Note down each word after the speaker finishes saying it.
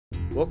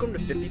Welcome to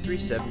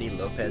 5370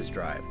 Lopez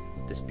Drive.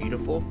 This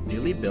beautiful,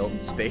 newly built,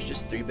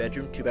 spacious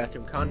 3-bedroom,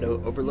 2-bathroom condo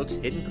overlooks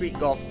Hidden Creek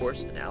Golf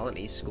Course in Allen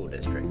East School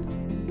District.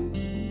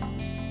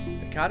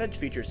 The cottage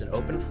features an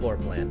open floor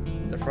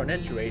plan. The front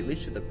entryway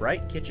leads to the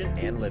bright kitchen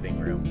and living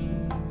room.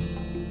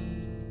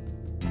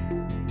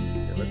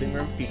 The living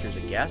room features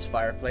a gas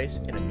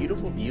fireplace and a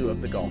beautiful view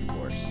of the golf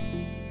course.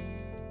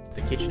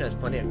 The kitchen has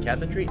plenty of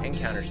cabinetry and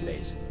counter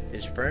space. It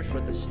is furnished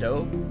with a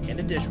stove and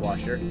a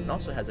dishwasher and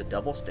also has a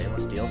double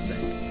stainless steel sink.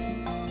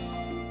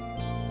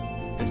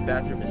 This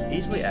bathroom is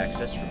easily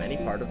accessed from any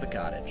part of the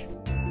cottage.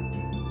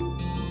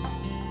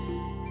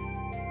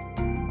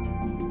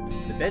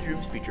 The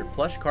bedrooms feature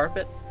plush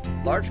carpet,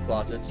 large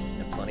closets,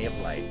 and plenty of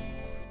light.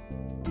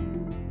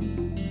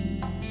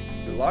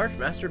 The large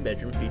master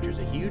bedroom features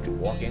a huge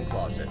walk-in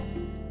closet.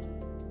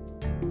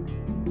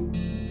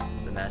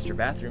 The master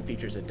bathroom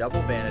features a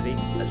double vanity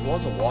as well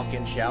as a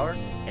walk-in shower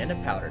and a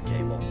powder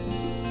table.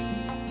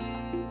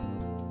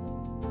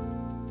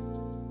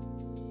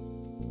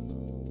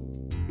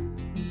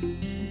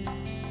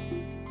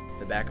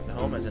 The back of the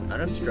home has an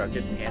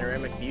unobstructed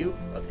panoramic view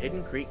of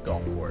Hidden Creek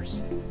Golf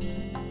Course.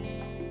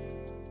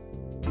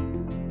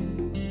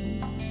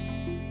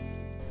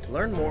 To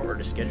learn more or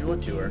to schedule a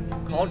tour,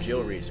 call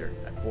Jill Reeser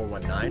at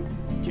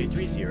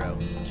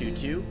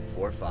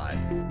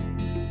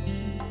 419-230-2245.